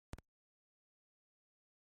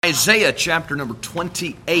Isaiah chapter number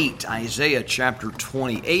 28. Isaiah chapter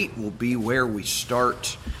 28 will be where we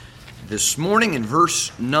start this morning in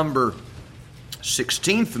verse number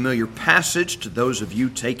 16. Familiar passage to those of you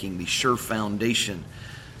taking the Sure Foundation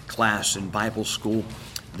class in Bible school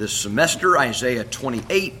this semester. Isaiah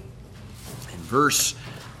 28 and verse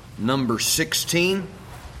number 16.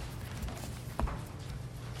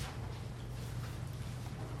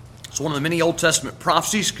 It's one of the many Old Testament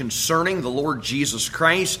prophecies concerning the Lord Jesus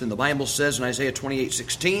Christ. And the Bible says in Isaiah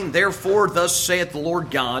 28:16, "Therefore thus saith the Lord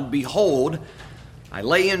God, Behold, I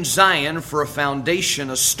lay in Zion for a foundation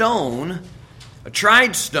a stone, a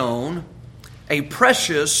tried stone, a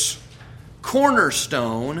precious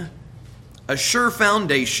cornerstone, a sure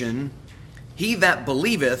foundation. He that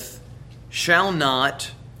believeth shall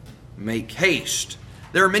not make haste."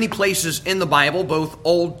 There are many places in the Bible, both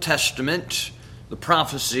Old Testament, the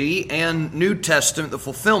prophecy, and New Testament, the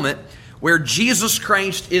fulfillment, where Jesus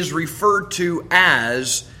Christ is referred to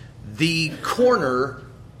as the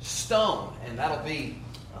cornerstone. And that'll be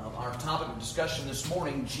our topic of discussion this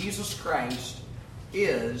morning. Jesus Christ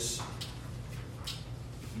is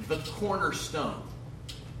the cornerstone.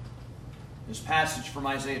 This passage from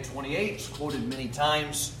Isaiah 28 is quoted many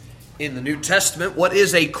times in the New Testament. What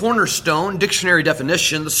is a cornerstone? Dictionary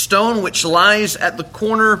definition: the stone which lies at the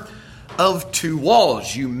corner of two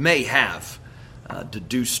walls. You may have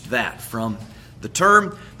deduced that from the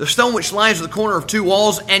term. The stone which lies at the corner of two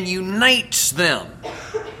walls and unites them.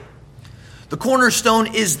 The cornerstone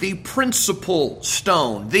is the principal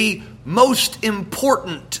stone, the most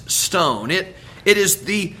important stone. It is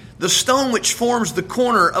the stone which forms the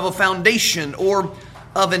corner of a foundation or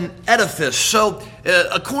of an edifice. So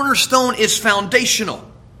a cornerstone is foundational.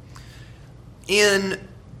 In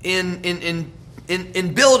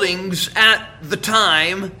buildings at the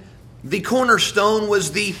time, the cornerstone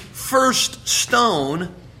was the first stone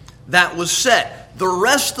that was set. The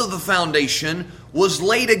rest of the foundation was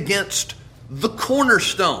laid against the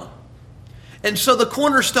cornerstone. And so the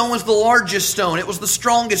cornerstone was the largest stone. It was the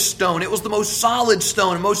strongest stone. It was the most solid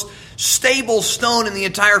stone, the most stable stone in the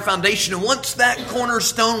entire foundation. And once that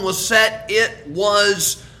cornerstone was set, it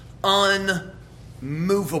was unmovable.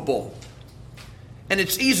 And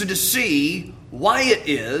it's easy to see why it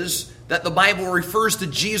is that the Bible refers to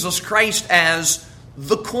Jesus Christ as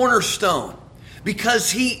the cornerstone.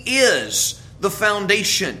 Because He is the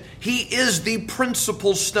foundation. He is the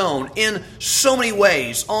principal stone in so many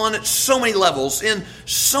ways, on so many levels, in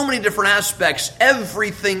so many different aspects.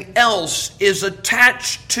 Everything else is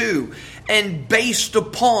attached to and based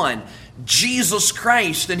upon Jesus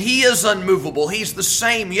Christ, and He is unmovable. He's the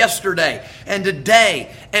same yesterday and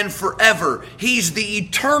today and forever. He's the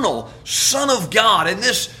eternal Son of God, and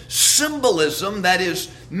this symbolism that is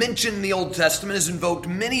mentioned in the Old Testament is invoked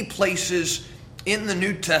many places in the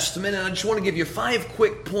New Testament. And I just want to give you 5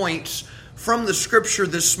 quick points from the Scripture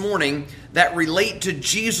this morning that relate to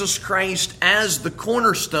Jesus Christ as the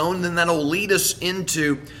cornerstone, and that'll lead us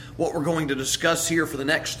into what we're going to discuss here for the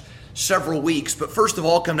next several weeks. But first of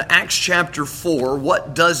all, come to Acts chapter 4.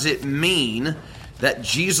 What does it mean that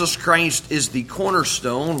Jesus Christ is the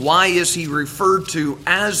cornerstone? Why is He referred to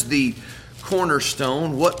as the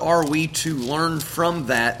cornerstone? What are we to learn from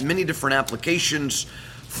that? Many different applications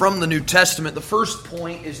from the New Testament. The first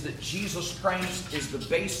point is that Jesus Christ is the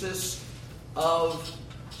basis of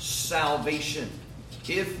salvation.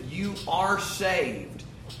 If you are saved,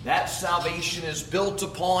 that salvation is built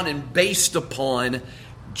upon and based upon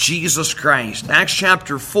Jesus Christ. Acts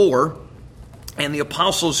chapter 4, and the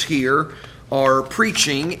apostles here are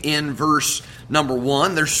preaching in verse number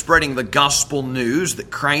 1. They're spreading the gospel news that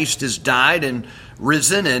Christ has died and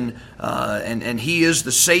risen, and He is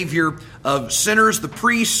the Savior of sinners. The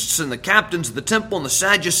priests and the captains of the temple and the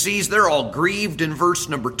Sadducees, they're all grieved in verse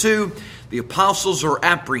number 2. The apostles are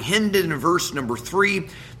apprehended in verse number 3.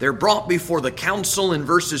 They're brought before the council in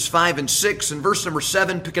verses 5 and 6. In verse number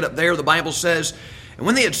 7, pick it up there, the Bible says, "And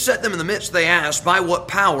when they had set them in the midst, they asked, By what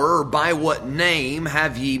power or by what name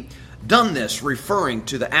have ye done this?" Referring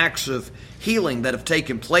to the acts of healing that have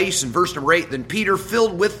taken place. In verse number 8, "Then Peter,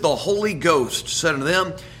 filled with the Holy Ghost, said unto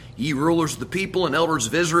them, Ye rulers of the people and elders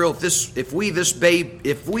of Israel, if we this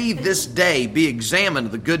day be examined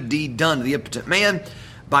of the good deed done to the impotent man,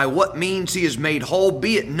 by what means he is made whole,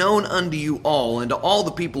 be it known unto you all and to all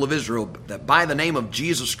the people of Israel, that by the name of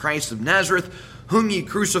Jesus Christ of Nazareth, whom ye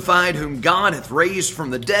crucified, whom God hath raised from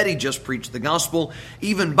the dead," he just preached the gospel,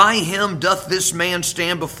 "even by Him doth this man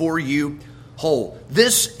stand before you whole."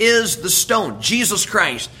 This is the stone. Jesus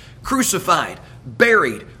Christ, crucified,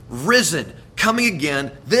 buried, risen, coming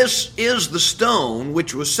again. This is the stone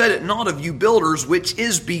which was set at naught of you builders, which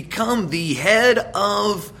is become the head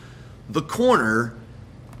of the corner,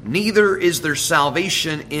 neither is there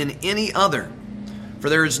salvation in any other. For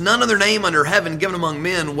there is none other name under heaven given among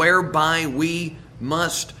men whereby we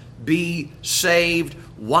must be saved.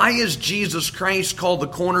 Why is Jesus Christ called the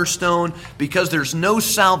cornerstone? Because there's no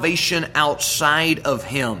salvation outside of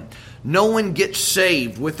Him. No one gets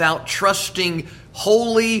saved without trusting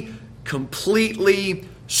wholly, completely,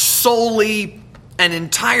 solely, and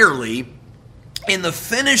entirely in the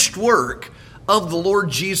finished work of the Lord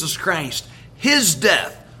Jesus Christ. His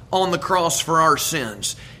death on the cross for our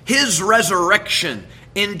sins. His resurrection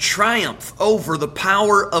in triumph over the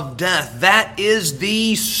power of death. That is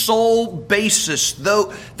the sole basis,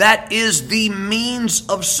 though that is the means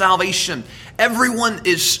of salvation. Everyone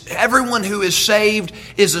who is saved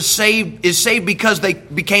is saved because they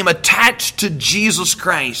became attached to Jesus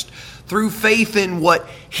Christ through faith in what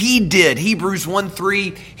He did. Hebrews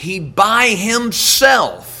 1:3, He by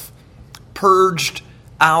Himself purged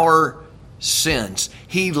our sins.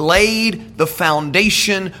 He laid the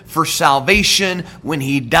foundation for salvation when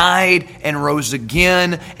He died and rose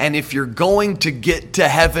again. And if you're going to get to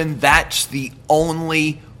heaven, that's the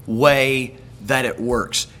only way that it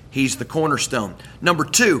works. He's the cornerstone. Number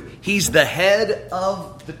 2, He's the head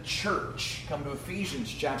of the church. Come to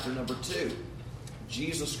Ephesians chapter number 2.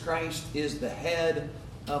 Jesus Christ is the head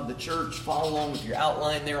of the church. Follow along with your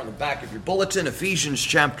outline there on the back of your bulletin. Ephesians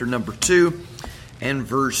chapter number 2 and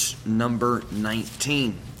verse number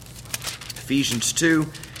 19. Ephesians 2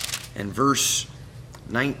 and verse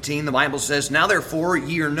 19. The Bible says, Now therefore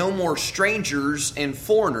ye are no more strangers and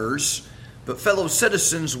foreigners, but fellow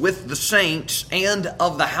citizens with the saints and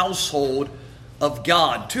of the household of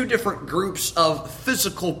God. Two different groups of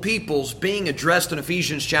physical peoples being addressed in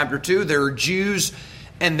Ephesians chapter 2. There are Jews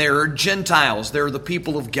and there are Gentiles. There are the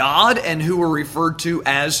people of God and who are referred to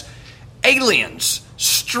as aliens,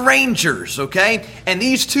 strangers, okay? And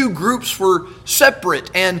these two groups were separate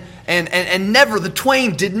and never the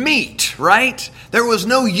twain did meet, right? There was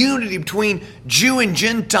no unity between Jew and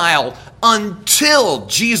Gentile until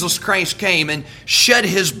Jesus Christ came and shed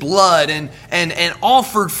His blood and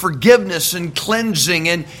offered forgiveness and cleansing.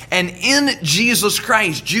 And in Jesus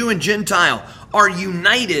Christ, Jew and Gentile are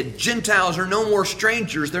united. Gentiles are no more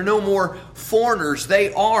strangers. They're no more foreigners.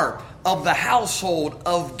 They are of the household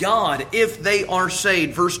of God if they are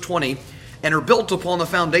saved. Verse 20, and are built upon the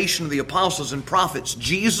foundation of the apostles and prophets,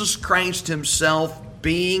 Jesus Christ Himself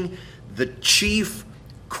being the chief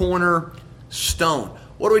cornerstone.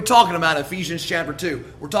 What are we talking about in Ephesians chapter 2?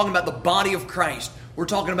 We're talking about the body of Christ. We're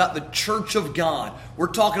talking about the church of God. We're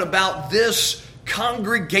talking about this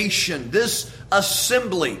congregation, this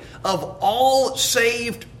assembly of all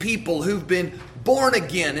saved people who've been born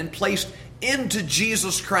again and placed into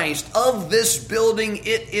Jesus Christ. Of this building,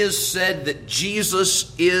 it is said that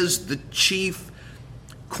Jesus is the chief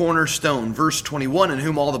cornerstone. Verse 21, in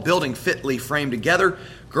whom all the building fitly framed together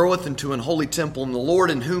groweth into an holy temple in the Lord,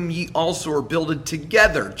 in whom ye also are builded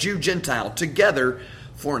together, Jew, Gentile, together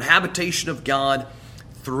for an habitation of God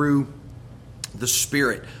through the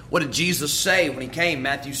Spirit. What did Jesus say when He came?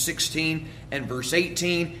 Matthew 16 and verse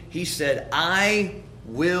 18. He said, I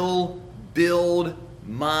will build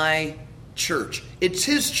my church. It's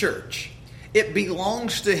His church. It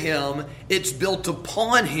belongs to Him. It's built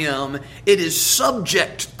upon Him. It is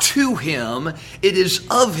subject to Him. It is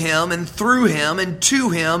of Him and through Him and to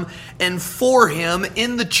Him and for Him.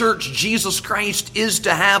 In the church, Jesus Christ is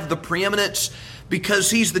to have the preeminence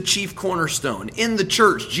because He's the chief cornerstone. In the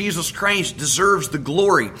church, Jesus Christ deserves the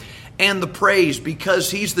glory and the praise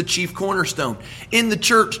because He's the chief cornerstone. In the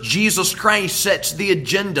church, Jesus Christ sets the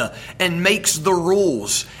agenda and makes the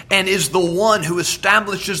rules and is the one who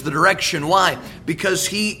establishes the direction. Why? Because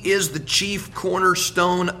He is the chief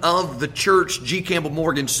cornerstone of the church. G. Campbell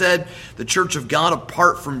Morgan said, the church of God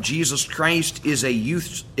apart from Jesus Christ is a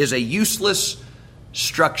useless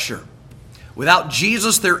structure. Without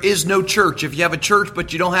Jesus, there is no church. If you have a church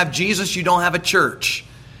but you don't have Jesus, you don't have a church.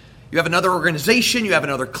 You have another organization, you have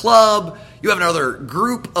another club, you have another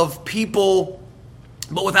group of people.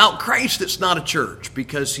 But without Christ, it's not a church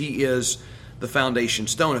because He is the foundation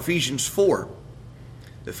stone. Ephesians 4.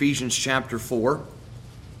 Ephesians chapter 4.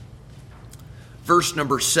 Verse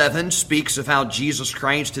number 7 speaks of how Jesus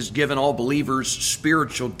Christ has given all believers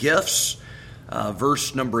spiritual gifts.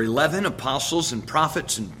 Verse number 11, apostles and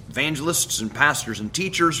prophets and evangelists and pastors and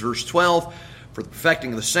teachers. Verse 12, for the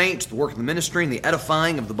perfecting of the saints, the work of the ministry, and the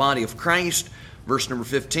edifying of the body of Christ. Verse number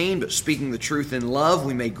 15, but speaking the truth in love,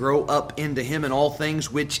 we may grow up into Him in all things,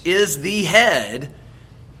 which is the head,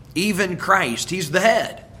 even Christ. He's the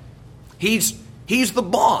head. He's the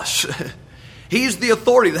boss. He's the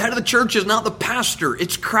authority. The head of the church is not the pastor,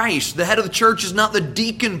 it's Christ. The head of the church is not the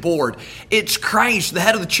deacon board, it's Christ. The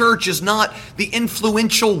head of the church is not the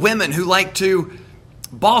influential women who like to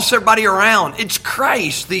boss everybody around. It's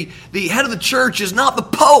Christ. The head of the church is not the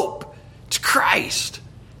Pope, it's Christ.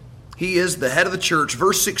 He is the head of the church.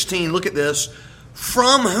 Verse 16, look at this.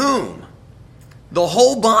 From whom the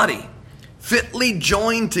whole body, fitly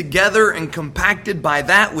joined together and compacted by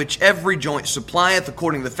that which every joint supplieth,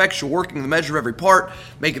 according to the effectual working of the measure of every part,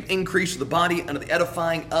 maketh increase of the body unto the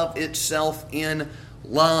edifying of itself in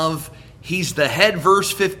love. He's the head,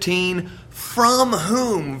 verse 15. From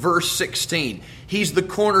whom, verse 16. He's the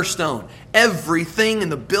cornerstone. Everything in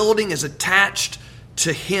the building is attached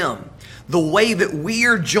to Him. The way that we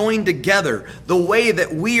are joined together, the way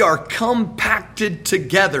that we are compacted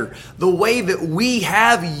together, the way that we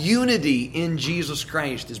have unity in Jesus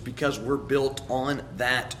Christ is because we're built on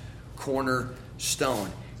that cornerstone.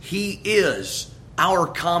 He is our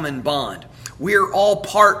common bond. We're all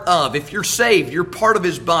part of. If you're saved, you're part of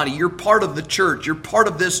His body. You're part of the church. You're part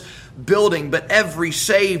of this building. But every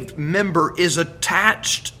saved member is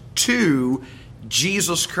attached to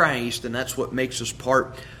Jesus Christ, and that's what makes us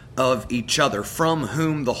part of each other, from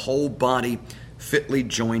whom the whole body fitly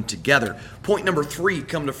joined together. Point number 3,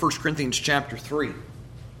 come to 1 Corinthians chapter 3.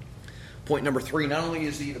 Point number 3, not only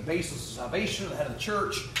is He the basis of salvation, the head of the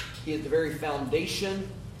church, He is the very foundation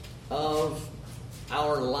of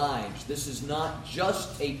our lives. This is not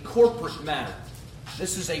just a corporate matter.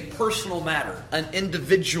 This is a personal matter, an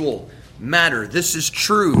individual matter. This is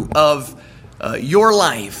true of your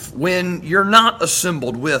life when you're not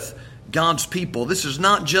assembled with God's people. This is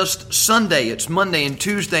not just Sunday. It's Monday and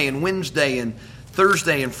Tuesday and Wednesday and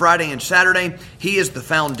Thursday and Friday and Saturday. He is the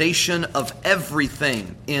foundation of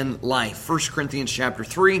everything in life. 1 Corinthians chapter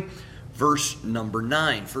 3, verse number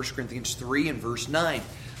 9. 1 Corinthians 3 and verse 9.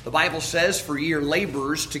 The Bible says, for ye are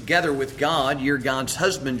laborers together with God, ye are God's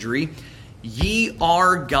husbandry, ye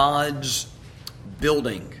are God's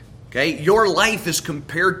building. Okay? Your life is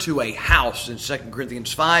compared to a house in 2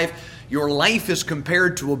 Corinthians 5. Your life is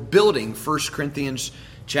compared to a building, 1 Corinthians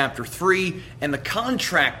chapter 3. And the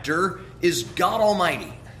contractor is God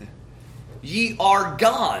Almighty. Ye are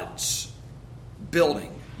God's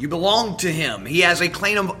building. You belong to Him. He has a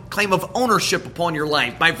claim of ownership upon your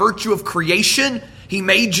life. By virtue of creation, He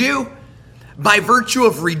made you. By virtue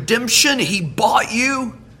of redemption, He bought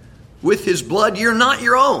you with His blood. You're not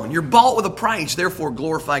your own. You're bought with a price. Therefore,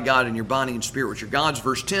 glorify God in your body and spirit, which are God's.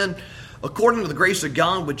 Verse 10, according to the grace of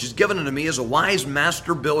God, which is given unto me as a wise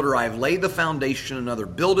master builder, I have laid the foundation, another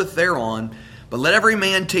buildeth thereon. But let every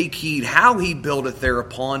man take heed how he buildeth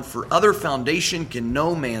thereupon, for other foundation can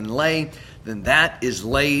no man lay than that is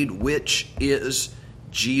laid, which is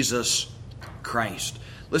Jesus Christ.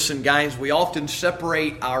 Listen, guys, we often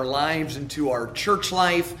separate our lives into our church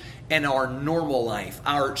life and our normal life,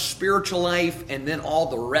 our spiritual life, and then all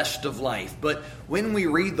the rest of life. But when we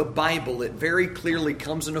read the Bible, it very clearly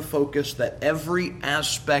comes into focus that every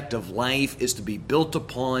aspect of life is to be built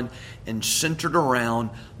upon and centered around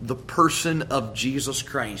the person of Jesus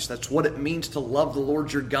Christ. That's what it means to love the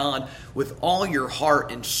Lord your God with all your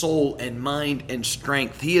heart and soul and mind and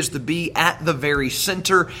strength. He is to be at the very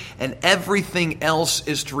center, and everything else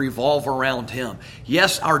is to revolve around Him.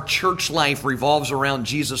 Yes, our church life revolves around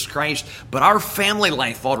Jesus Christ, but our family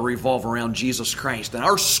life ought to revolve around Jesus Christ, and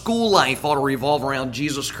our school life ought to revolve around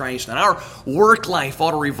Jesus Christ, and our work life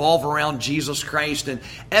ought to revolve around Jesus Christ, and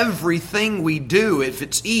everything we do, if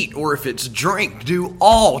it's eat or if it's drink, do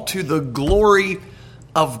all to the glory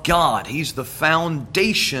of God. He's the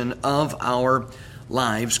foundation of our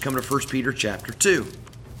lives. Come to 1 Peter chapter 2.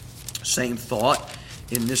 Same thought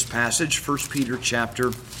in this passage, 1 Peter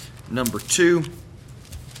chapter number 2,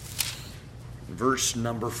 verse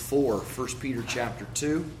number 4. 1 Peter chapter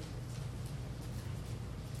 2.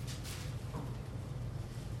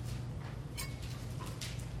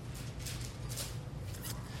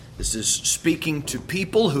 This is speaking to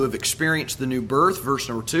people who have experienced the new birth. Verse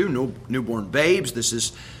number 2, newborn babes. This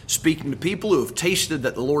is speaking to people who have tasted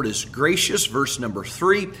that the Lord is gracious. Verse number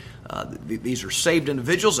 3, these are saved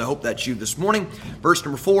individuals. I hope that's you this morning. Verse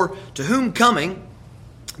number 4, to whom coming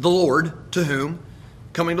the Lord,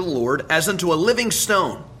 coming to the Lord, as unto a living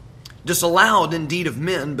stone, disallowed indeed of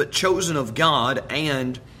men, but chosen of God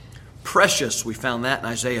and precious. We found that in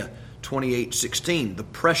Isaiah 28:16, the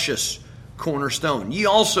precious cornerstone. Ye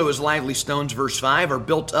also as lively stones, verse 5, are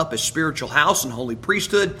built up a spiritual house and holy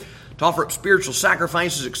priesthood, to offer up spiritual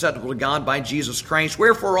sacrifices acceptable to God by Jesus Christ.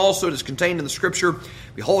 Wherefore also it is contained in the Scripture,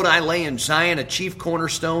 behold, I lay in Zion a chief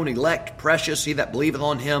cornerstone, elect, precious, he that believeth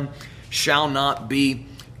on Him shall not be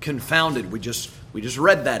confounded. We just We just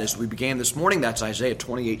read that as we began this morning. That's Isaiah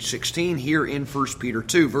 28:16 here in 1 Peter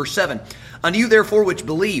 2, verse 7. Unto you therefore which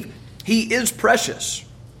believe, he is precious.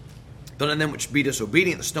 But on them which be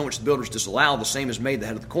disobedient, the stone which the builders disallowed, the same is made the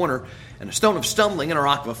head of the corner, and a stone of stumbling and a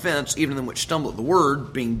rock of offense, even them which stumble at the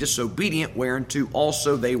word, being disobedient, whereunto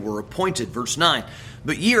also they were appointed. Verse 9.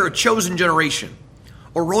 But ye are a chosen generation,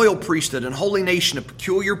 a royal priesthood, and holy nation, a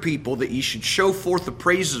peculiar people, that ye should show forth the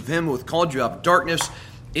praises of him who hath called you out of darkness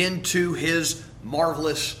into his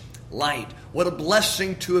marvelous light. What a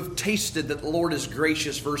blessing to have tasted that the Lord is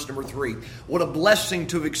gracious, verse number 3. What a blessing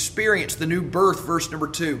to have experienced the new birth, verse number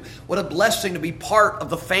 2. What a blessing to be part of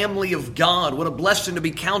the family of God. What a blessing to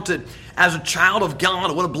be counted as a child of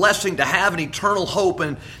God. What a blessing to have an eternal hope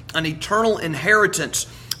and an eternal inheritance.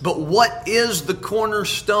 But what is the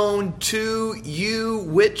cornerstone to you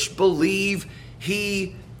which believe?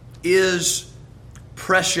 He is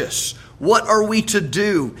precious. What are we to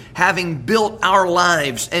do, having built our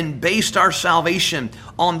lives and based our salvation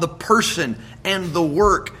on the person and the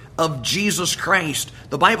work of Jesus Christ?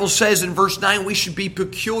 The Bible says in verse 9 we should be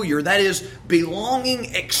peculiar, that is,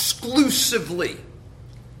 belonging exclusively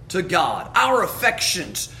to God. Our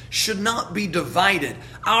affections should not be divided.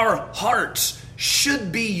 Our hearts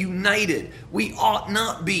should be united. We ought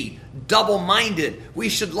not be double-minded. We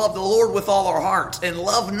should love the Lord with all our hearts and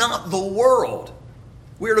love not the world.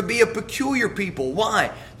 We are to be a peculiar people.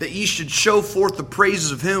 Why? That ye should show forth the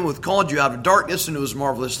praises of him who hath called you out of darkness into his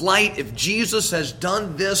marvelous light. If Jesus has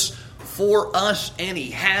done this for us, and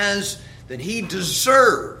he has, then he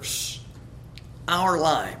deserves our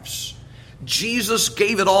lives. Jesus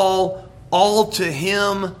gave it all to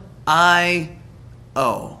him I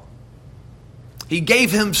owe. He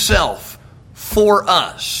gave himself for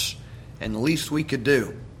us. And the least we could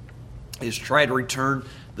do is try to return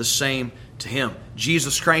the same to him.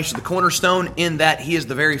 Jesus Christ is the cornerstone, in that he is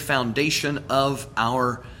the very foundation of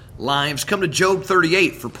our lives. Come to Job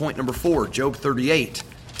 38 for point number 4. Job 38,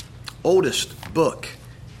 oldest book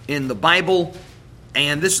in the Bible,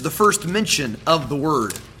 and this is the first mention of the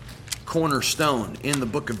word cornerstone in the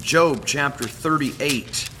book of Job, chapter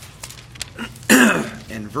 38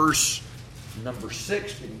 and verse number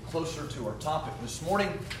 6, getting closer to our topic this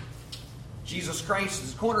morning. Jesus Christ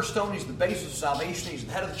is the cornerstone. He's the basis of salvation. He's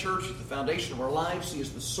the head of the church. He's the foundation of our lives. He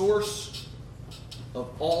is the source of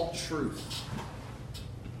all truth.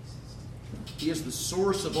 He is the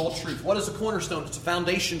source of all truth. What is a cornerstone? It's a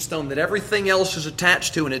foundation stone that everything else is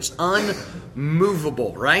attached to, and it's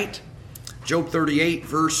unmovable, right? Job 38,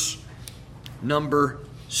 verse number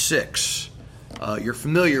 6. You're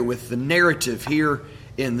familiar with the narrative here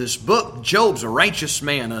in this book. Job's a righteous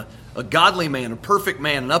man, a godly man, a perfect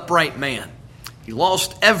man, an upright man. He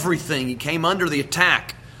lost everything. He came under the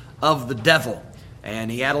attack of the devil. And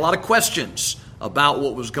he had a lot of questions about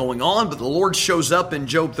what was going on. But the Lord shows up in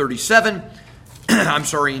Job 37.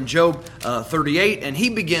 in Job 38. And he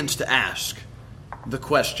begins to ask the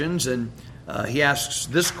questions. And he asks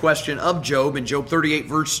this question of Job in Job 38,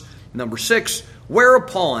 verse number 6.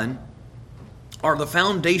 Whereupon are the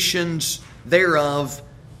foundations thereof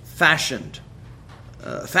fastened?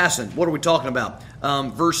 What are we talking about?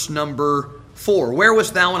 Verse number 4. Where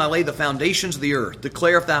wast thou when I laid the foundations of the earth?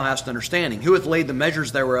 Declare if thou hast understanding. Who hath laid the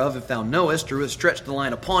measures thereof, if thou knowest, or who hath stretched the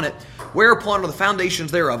line upon it? Whereupon are the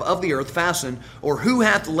foundations thereof of the earth fastened? Or who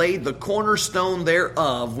hath laid the cornerstone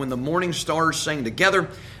thereof, when the morning stars sang together,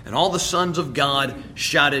 and all the sons of God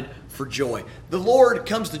shouted for joy? The Lord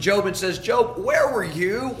comes to Job and says, Job, where were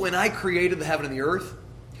you when I created the heaven and the earth?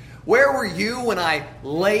 Where were you when I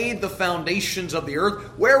laid the foundations of the earth?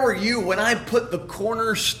 Where were you when I put the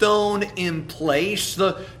cornerstone in place?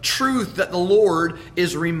 The truth that the Lord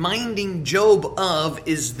is reminding Job of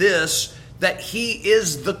is this, that he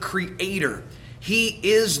is the creator. He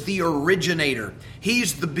is the originator.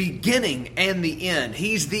 He's the beginning and the end.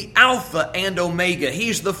 He's the Alpha and Omega.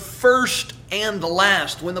 He's the first and the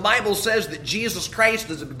last. When the Bible says that Jesus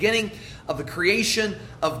Christ is the beginning of the creation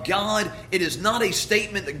of God, it is not a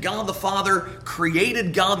statement that God the Father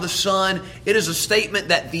created God the Son. It is a statement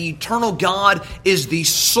that the eternal God is the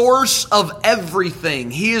source of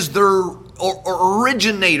everything. He is the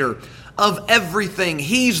originator of everything.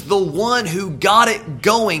 He's the one who got it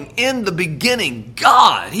going in the beginning.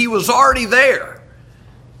 God, he was already there.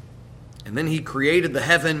 And then he created the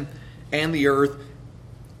heaven and the earth.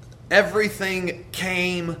 Everything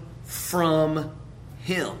came from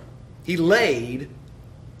him. He laid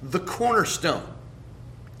the cornerstone.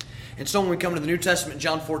 And so when we come to the New Testament,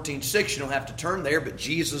 John 14:6, you don't have to turn there, but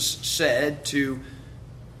Jesus said to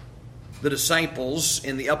the disciples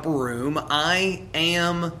in the upper room, I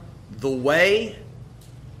am the way,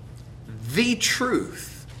 the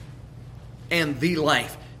truth, and the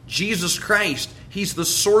life. Jesus Christ, He's the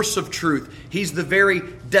source of truth. He's the very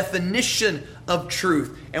definition of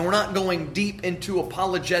truth. And we're not going deep into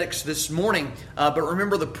apologetics this morning, but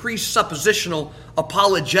remember the presuppositional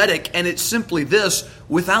apologetic, and it's simply this: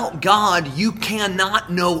 without God, you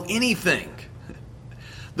cannot know anything.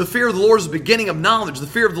 The fear of the Lord is the beginning of knowledge. The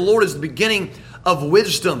fear of the Lord is the beginning of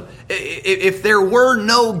wisdom. If there were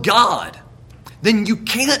no God, then you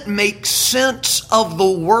can't make sense of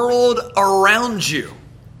the world around you.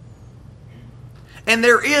 And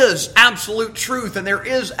there is absolute truth, and there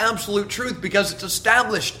is absolute truth because it's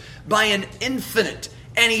established by an infinite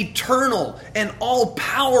and eternal and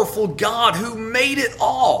all-powerful God who made it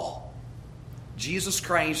all. Jesus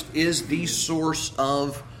Christ is the source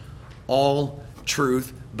of all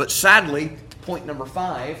truth. But sadly, point number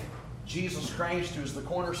 5, Jesus Christ, who is the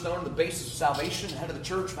cornerstone, the basis of salvation, head of the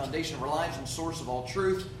church, foundation of our lives, and source of all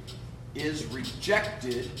truth, is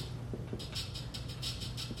rejected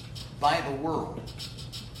by the world.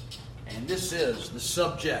 And this is the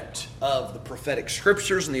subject of the prophetic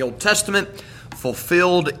scriptures in the Old Testament,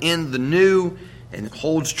 fulfilled in the New, and it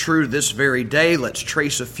holds true to this very day. Let's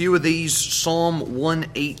trace a few of these. Psalm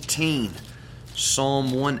 118.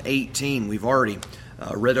 Psalm 118. We've already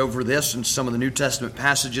read over this in some of the New Testament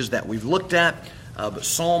passages that we've looked at, but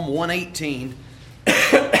Psalm 118,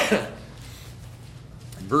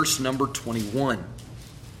 verse number 21.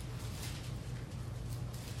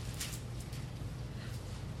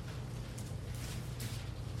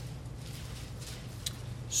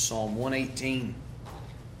 Psalm 118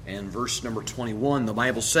 and verse number 21, the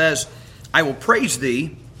Bible says, I will praise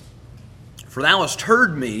thee, for thou hast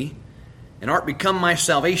heard me, and art become my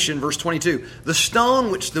salvation. Verse 22, the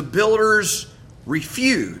stone which the builders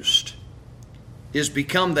refused is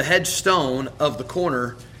become the headstone of the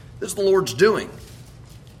corner. This is the Lord's doing.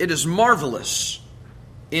 It is marvelous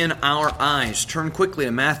in our eyes. Turn quickly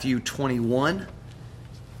to Matthew 21.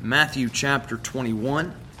 Matthew chapter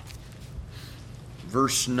 21.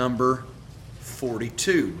 Verse number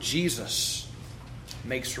 42. Jesus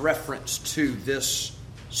makes reference to this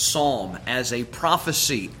psalm as a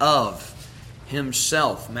prophecy of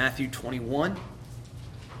Himself. Matthew 21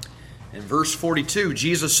 and verse 42.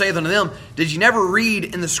 Jesus saith unto them, did ye never read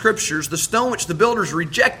in the Scriptures, the stone which the builders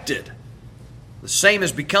rejected, the same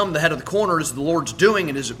has become the head of the corner, is the Lord's doing,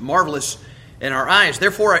 and is marvelous in our eyes.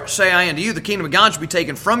 Therefore say I unto you, the kingdom of God shall be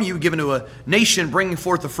taken from you, given to a nation, bringing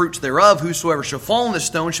forth the fruits thereof. Whosoever shall fall on this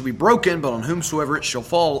stone shall be broken, but on whomsoever it shall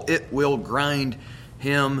fall, it will grind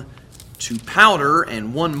him to powder.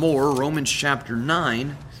 And one more, Romans chapter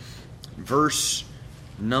 9, verse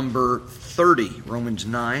number 30. Romans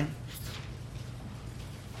 9.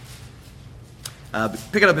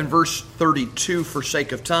 Pick it up in verse 32 for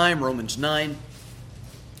sake of time. Romans 9.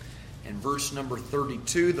 In verse number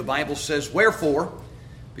 32, the Bible says, wherefore,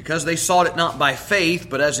 because they sought it not by faith,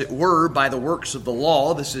 but as it were by the works of the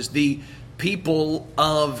law. This is the people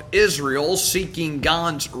of Israel seeking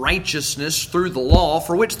God's righteousness through the law,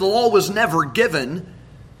 for which the law was never given.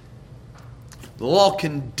 The law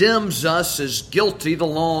condemns us as guilty. The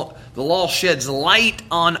law sheds light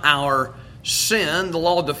on our sin. The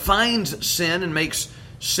law defines sin and makes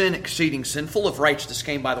sin exceeding sinful. If righteousness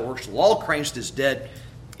came by the works of the law, Christ is dead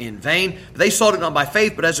in vain. They sought it not by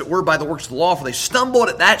faith, but as it were by the works of the law. For they stumbled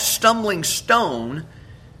at that stumbling stone,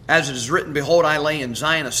 as it is written, behold, I lay in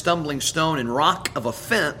Zion a stumbling stone and rock of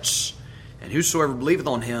offense, and whosoever believeth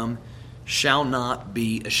on him shall not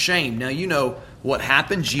be ashamed. Now you know what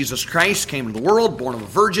happened. Jesus Christ came into the world, born of a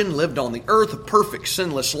virgin, lived on the earth, a perfect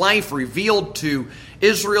sinless life, revealed to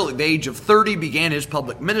Israel at the age of 30, began His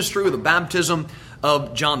public ministry with the baptism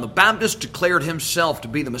of John the Baptist, declared Himself to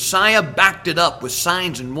be the Messiah, backed it up with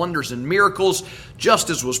signs and wonders and miracles,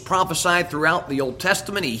 just as was prophesied throughout the Old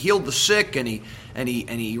Testament. He healed the sick, and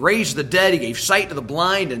he raised the dead. He gave sight to the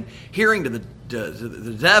blind and hearing to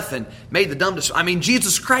the deaf, and made the dumb to... I mean,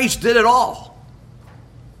 Jesus Christ did it all.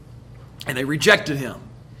 And they rejected Him.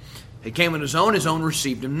 He came on His own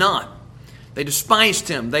received Him not. They despised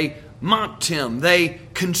Him. They mocked Him. They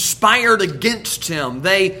conspired against Him.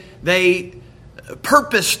 They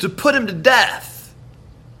purposed to put Him to death.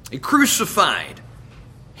 They crucified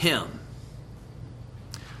Him.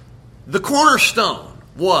 The cornerstone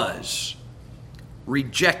was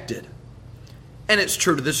rejected. And it's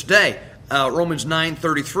true to this day. Romans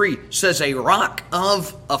 9:33 says a rock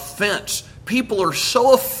of offense. People are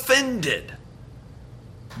so offended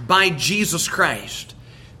by Jesus Christ.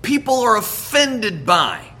 People are offended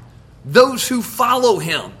by those who follow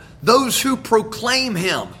Him, those who proclaim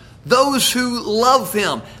Him, those who love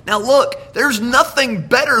him. Now look, there's nothing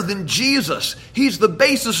better than Jesus. He's the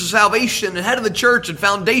basis of salvation and head of the church and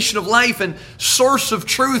foundation of life and source of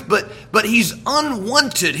truth, but he's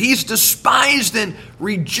unwanted. He's despised and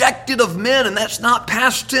rejected of men, and that's not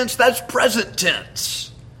past tense, that's present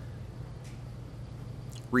tense.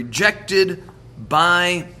 Rejected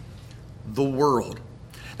by the world.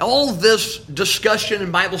 Now all of this discussion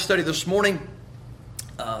and Bible study this morning,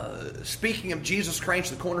 speaking of Jesus Christ,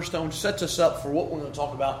 the cornerstone, sets us up for what we're going to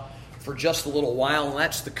talk about for just a little while, and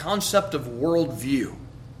that's the concept of worldview.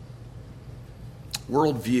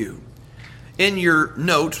 Worldview. In your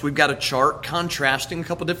notes, we've got a chart contrasting a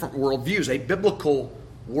couple different worldviews. A biblical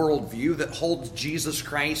worldview that holds Jesus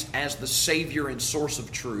Christ as the Savior and source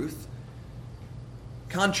of truth,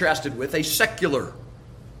 contrasted with a secular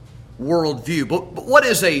worldview. But what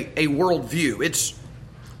is a worldview? It's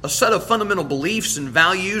a set of fundamental beliefs and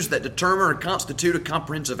values that determine or constitute a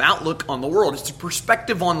comprehensive outlook on the world. It's a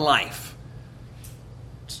perspective on life.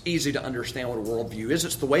 It's easy to understand what a worldview is.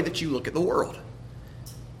 It's the way that you look at the world.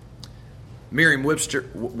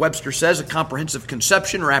 Merriam-Webster says a comprehensive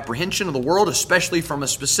conception or apprehension of the world, especially from a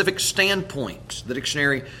specific standpoint.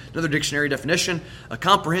 Another dictionary definition, a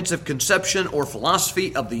comprehensive conception or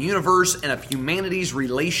philosophy of the universe and of humanity's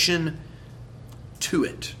relation to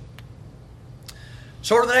it.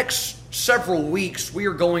 So over the next several weeks, we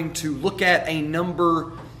are going to look at a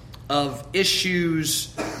number of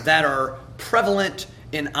issues that are prevalent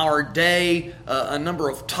in our day, a number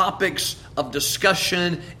of topics of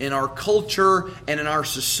discussion in our culture and in our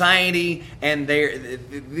society, and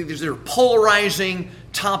these are polarizing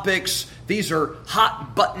topics. These are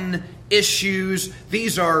hot button issues.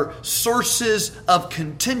 These are sources of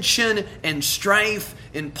contention and strife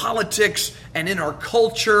in politics and in our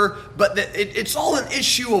culture, but it's all an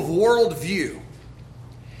issue of worldview.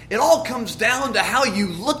 It all comes down to how you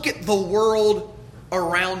look at the world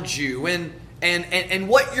around you and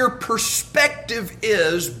what your perspective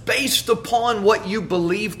is based upon what you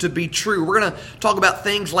believe to be true. We're going to talk about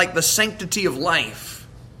things like the sanctity of life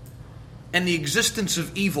and the existence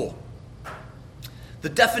of evil, the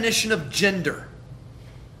definition of gender,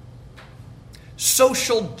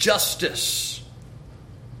 social justice,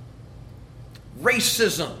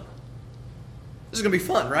 racism. This is going to be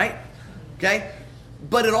fun, right? Okay?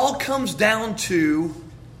 But it all comes down to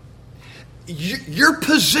your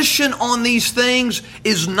position on these things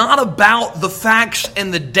is not about the facts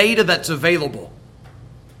and the data that's available.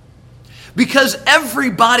 Because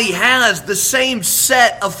everybody has the same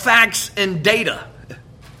set of facts and data.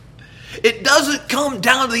 It doesn't come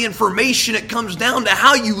down to the information, it comes down to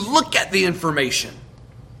how you look at the information.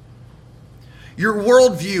 Your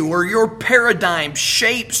worldview or your paradigm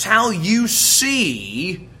shapes how you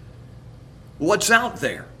see what's out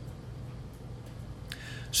there.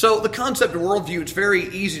 So the concept of worldview, it's very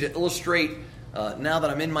easy to illustrate now that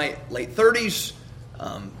I'm in my late 30s.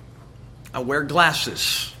 I wear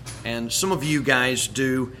glasses, and some of you guys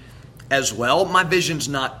do as well. My vision's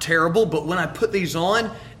not terrible, but when I put these on,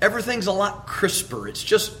 everything's a lot crisper. It's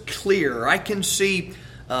just clear. I can see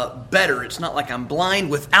better. It's not like I'm blind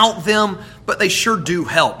without them, but they sure do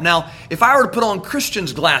help. Now, if I were to put on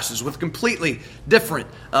Christian's glasses with completely different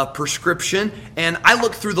prescription, and I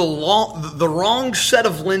look through the wrong set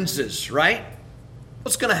of lenses, right?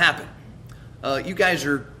 What's going to happen? You guys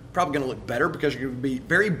are probably going to look better because you're going to be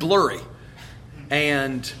very blurry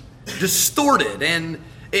and distorted. And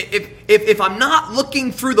if I'm not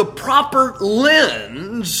looking through the proper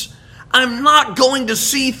lens, I'm not going to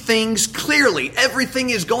see things clearly. Everything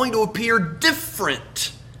is going to appear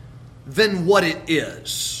different than what it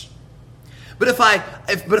is. But if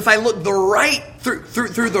I look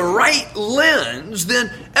through the right lens,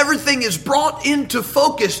 then everything is brought into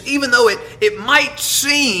focus, even though it might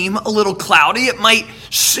seem a little cloudy, it might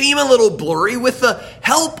seem a little blurry. With the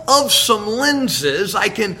help of some lenses, I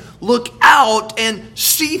can look out and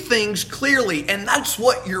see things clearly. And that's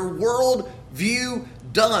what your worldview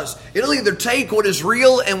does. It'll either take what is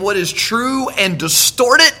real and what is true and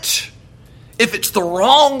distort it, if it's the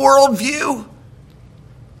wrong worldview,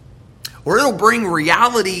 or it'll bring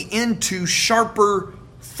reality into sharper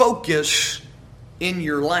focus in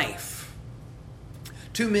your life.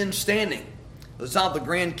 Two men standing at the top of the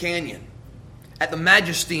Grand Canyon, at the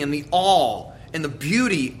majesty and the awe and the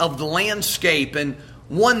beauty of the landscape, and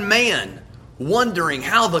one man wondering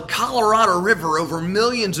how the Colorado River over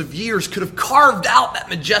millions of years could have carved out that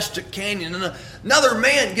majestic canyon, and another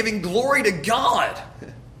man giving glory to God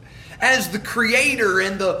as the creator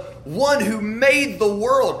and the one who made the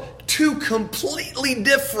world. Two completely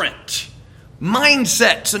different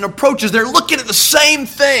mindsets and approaches. They're looking at the same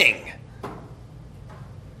thing,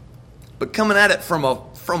 but coming at it from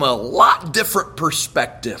a lot different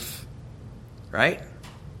perspective, right?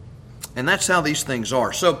 And that's how these things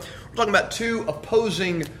are. So we're talking about two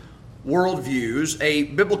opposing worldviews, a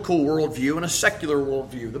biblical worldview and a secular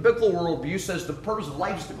worldview. The biblical worldview says the purpose of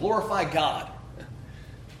life is to glorify God.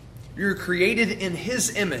 You're created in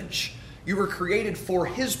His image. You were created for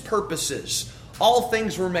His purposes. All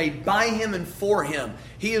things were made by Him and for Him.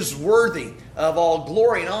 He is worthy of all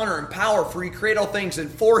glory and honor and power, for He created all things, and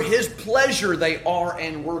for His pleasure they are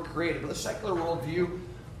and were created. But the secular worldview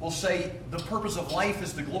will say the purpose of life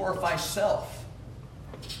is to glorify self.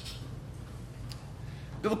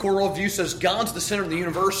 Biblical worldview says God's the center of the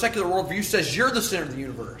universe. Secular worldview says you're the center of the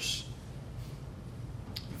universe.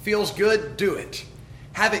 Feels good? Do it.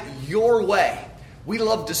 Have it your way. We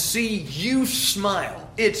love to see you smile.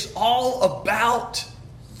 It's all about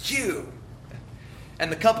you.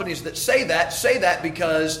 And the companies that say that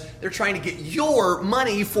because they're trying to get your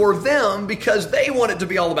money for them because they want it to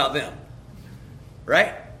be all about them.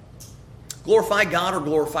 Right? Glorify God or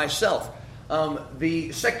glorify self.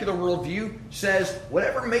 The secular worldview says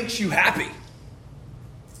whatever makes you happy,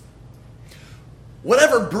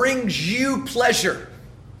 whatever brings you pleasure,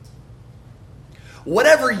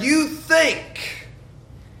 whatever you think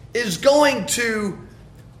is going to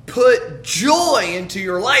put joy into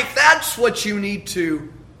your life, that's what you need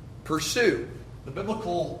to pursue. The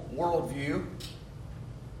biblical worldview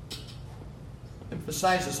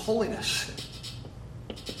emphasizes holiness.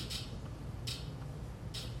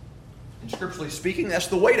 And scripturally speaking, that's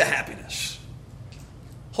the way to happiness.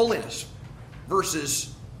 Holiness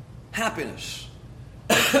versus happiness.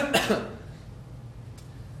 The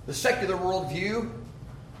secular worldview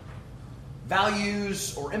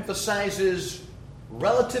values or emphasizes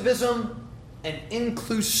relativism and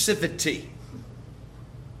inclusivity.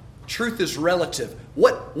 Truth is relative.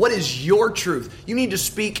 What is your truth? You need to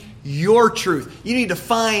speak your truth. You need to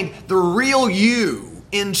find the real you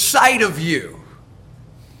inside of you.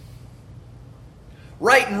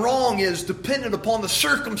 Right and wrong is dependent upon the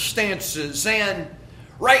circumstances, and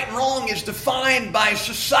right and wrong is defined by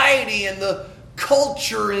society and the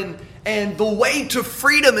culture, and the way to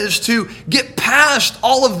freedom is to get past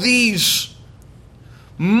all of these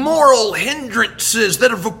moral hindrances that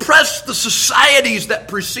have oppressed the societies that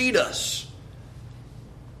precede us.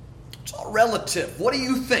 It's all relative. What do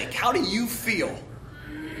you think? How do you feel?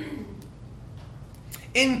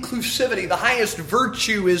 Inclusivity, the highest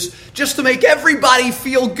virtue, is just to make everybody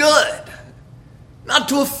feel good, not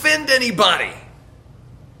to offend anybody,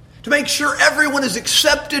 to make sure everyone is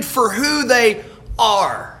accepted for who they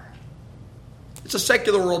are. It's a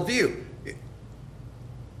secular worldview.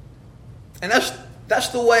 And that's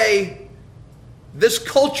the way this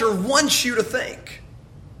culture wants you to think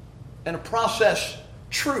and to process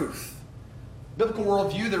truth. Biblical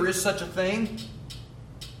worldview, there is such a thing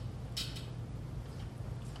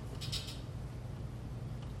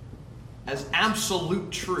as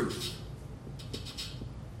absolute truth.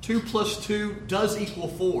 2 + 2 does equal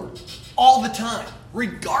 4. All the time,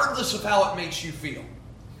 regardless of how it makes you feel.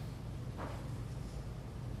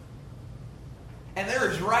 And there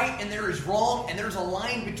is right and there is wrong, and there's a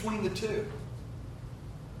line between the two.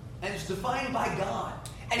 And it's defined by God.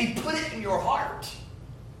 And He put it in your heart.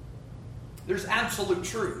 There's absolute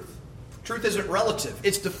truth. Truth isn't relative.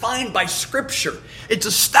 It's defined by Scripture. It's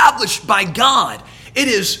established by God. It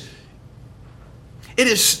is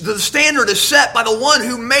the standard is set by the one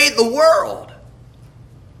who made the world.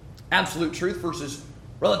 Absolute truth versus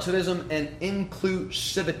relativism and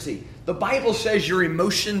inclusivity. The Bible says your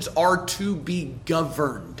emotions are to be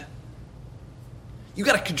governed. You've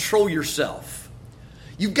got to control yourself.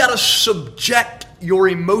 You've got to subject your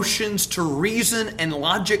emotions to reason and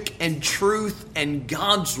logic and truth and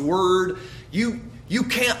God's Word. You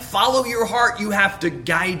can't follow your heart. You have to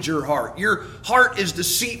guide your heart. Your heart is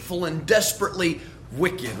deceitful and desperately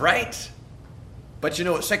wicked, right? But you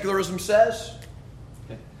know what secularism says?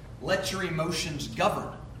 Let your emotions govern.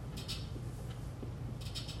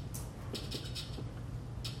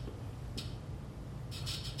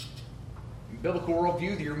 In biblical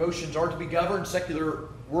worldview, your emotions are to be governed. Secular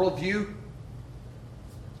worldview,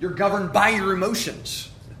 you're governed by your emotions.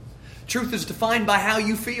 Truth is defined by how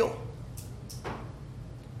you feel.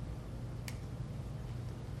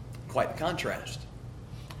 Quite the contrast.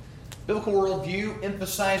 Biblical worldview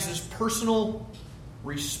emphasizes personal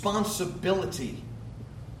responsibility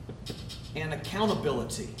and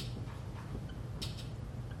accountability.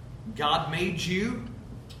 God made you,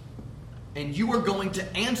 and you are going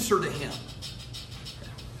to answer to Him.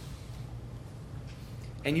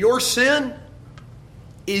 And your sin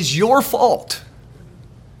is your fault.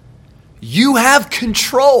 You have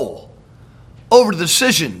control over the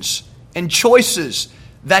decisions and choices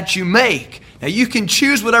that you make. Now, you can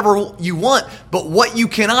choose whatever you want, but what you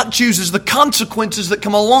cannot choose is the consequences that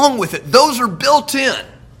come along with it. Those are built in.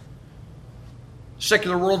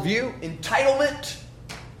 Secular worldview, entitlement,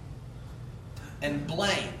 and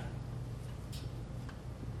blame.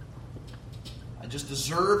 I just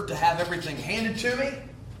deserve to have everything handed to me.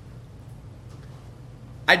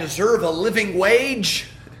 I deserve a living wage.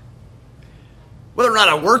 Whether or not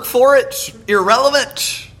I work for it's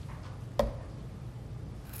irrelevant.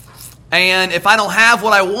 And if I don't have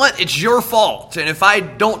what I want, it's your fault. And if I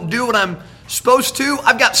don't do what I'm supposed to,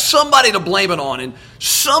 I've got somebody to blame it on and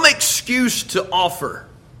some excuse to offer.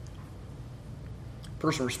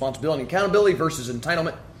 Personal responsibility and accountability versus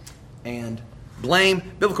entitlement and blame.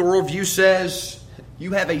 Biblical worldview says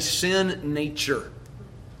you have a sin nature.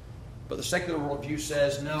 But the secular worldview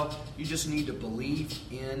says, no, you just need to believe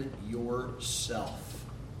in yourself.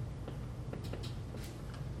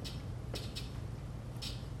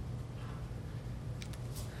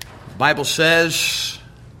 The Bible says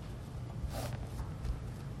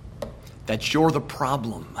that you're the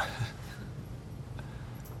problem.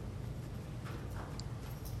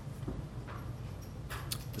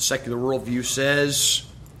 The secular worldview says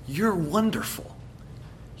you're wonderful.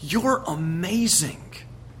 You're amazing.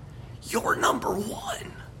 You're number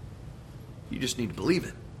one. You just need to believe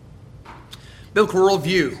it. Biblical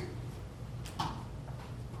worldview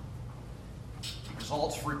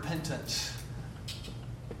exalts repentance.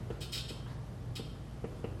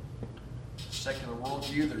 Secular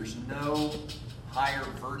worldview, there's no higher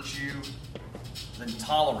virtue than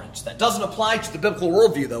tolerance. That doesn't apply to the biblical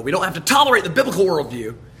worldview, though. We don't have to tolerate the biblical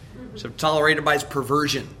worldview. So tolerated by its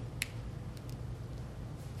perversion.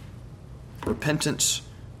 Repentance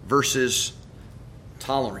versus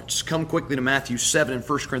tolerance. Come quickly to Matthew 7 and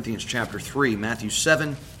 1 Corinthians chapter 3. Matthew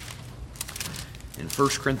 7 and 1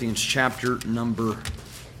 Corinthians chapter number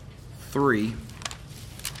 3.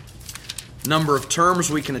 Number of terms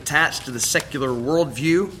we can attach to the secular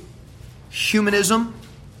worldview. Humanism,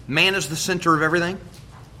 man is the center of everything.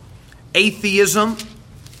 Atheism,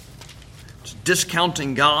 it's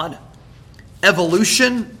discounting God.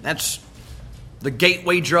 Evolution, that's the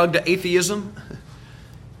gateway drug to atheism.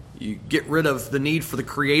 You get rid of the need for the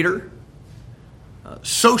Creator.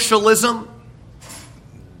 Socialism,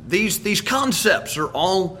 these concepts are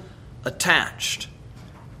all attached.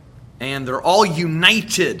 And they're all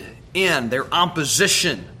united in their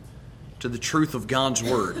opposition to the truth of God's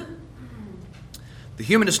Word. The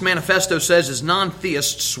Humanist Manifesto says, as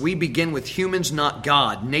non-theists, we begin with humans, not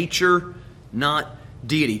God. Nature, not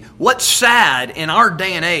deity. What's sad in our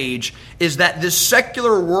day and age is that this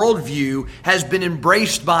secular worldview has been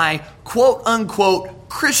embraced by quote-unquote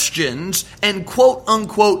Christians and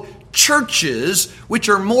quote-unquote churches, which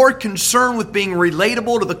are more concerned with being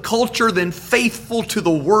relatable to the culture than faithful to the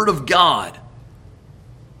Word of God.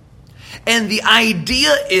 And the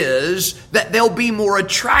idea is that they'll be more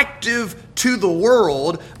attractive to the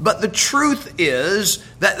world, but the truth is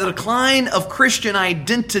that the decline of Christian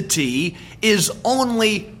identity is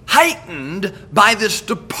only heightened by this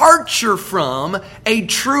departure from a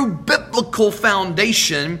true biblical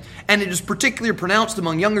foundation, and it is particularly pronounced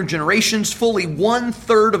among younger generations. Fully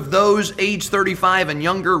 1/3 of those age 35 and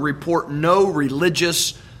younger report no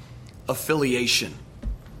religious affiliation.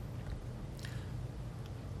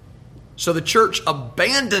 So the church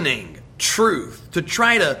abandoning truth to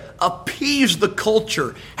try to appease the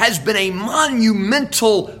culture has been a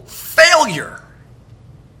monumental failure.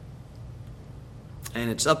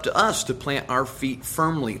 And it's up to us to plant our feet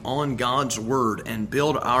firmly on God's Word and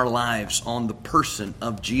build our lives on the person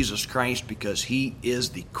of Jesus Christ, because He is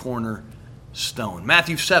the cornerstone.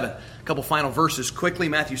 Matthew 7, a couple final verses quickly.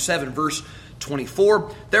 Matthew 7, verse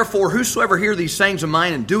 24. Therefore, whosoever hear these sayings of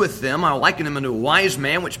mine and doeth them, I will liken him unto a wise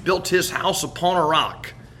man which built his house upon a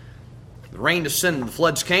rock. The rain descended, and the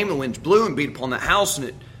floods came, the winds blew and beat upon that house, and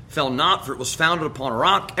it fell not, for it was founded upon a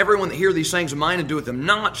rock. Everyone that heareth these sayings of mine and doeth them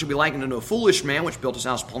not shall be likened unto a foolish man which built his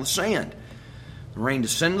house upon the sand. The rain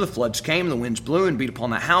descended, the floods came, and the winds blew and beat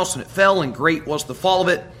upon that house, and it fell, and great was the fall of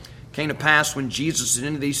it. It came to pass, when Jesus had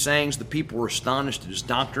ended these sayings, the people were astonished at his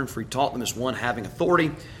doctrine, for he taught them as one having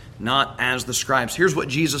authority, not as the scribes. Here's what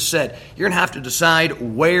Jesus said. You're going to have to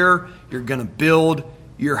decide where you're going to build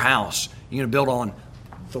your house. You're going to build on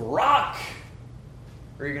the rock,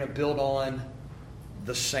 or you're going to build on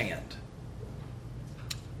the sand.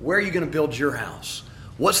 Where are you going to build your house?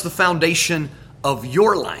 What's the foundation of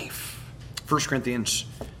your life? 1 Corinthians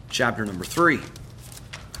chapter number 3.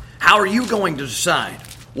 How are you going to decide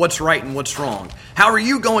what's right and what's wrong? How are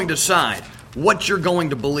you going to decide what you're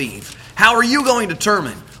going to believe? How are you going to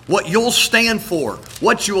determine what you'll stand for,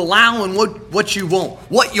 what you allow and what you won't,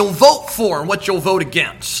 what you'll vote for and what you'll vote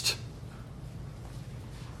against.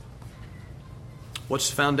 What's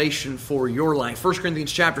the foundation for your life? 1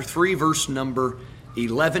 Corinthians chapter 3, verse number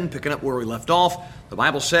 11, picking up where we left off. The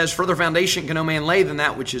Bible says, further foundation can no man lay than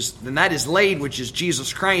that is laid, which is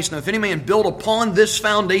Jesus Christ. Now if any man build upon this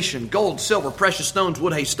foundation, gold, silver, precious stones,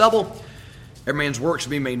 wood, hay, stubble, every man's work shall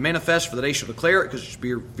be made manifest, for the day shall declare it, because it shall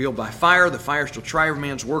be revealed by fire. The fire shall try every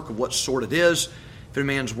man's work of what sort it is. If any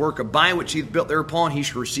man's work abide which he hath built thereupon, he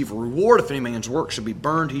shall receive a reward. If any man's work shall be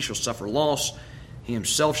burned, he shall suffer loss. He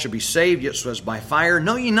himself shall be saved, yet so as by fire.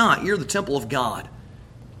 Know ye not, ye are the temple of God,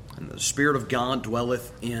 and the Spirit of God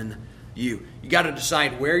dwelleth in you. You got to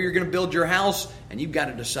decide where you're going to build your house, and you've got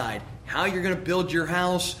to decide how you're going to build your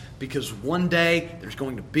house, because one day there's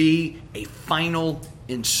going to be a final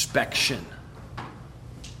inspection.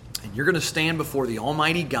 And you're going to stand before the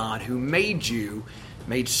Almighty God who made you,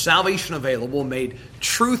 made salvation available, made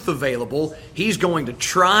truth available. He's going to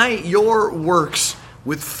try your works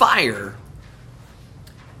with fire,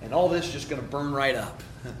 and all this is just going to burn right up.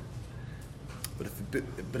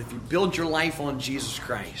 But if you build your life on Jesus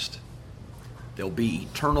Christ, there'll be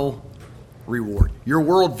eternal reward. Your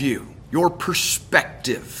worldview, your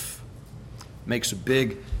perspective makes a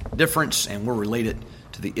big difference, and we're related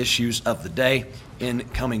to the issues of the day in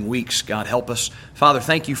coming weeks. God help us. Father,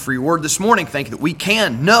 thank you for your word this morning. Thank you that we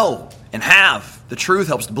can know and have the truth.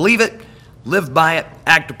 Help us to believe it, live by it,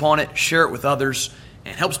 act upon it, share it with others,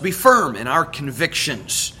 and help us be firm in our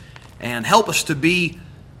convictions, and help us to be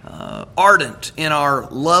ardent in our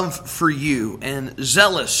love for you and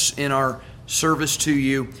zealous in our service to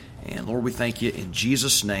you. And Lord, we thank you in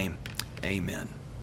Jesus' name. Amen.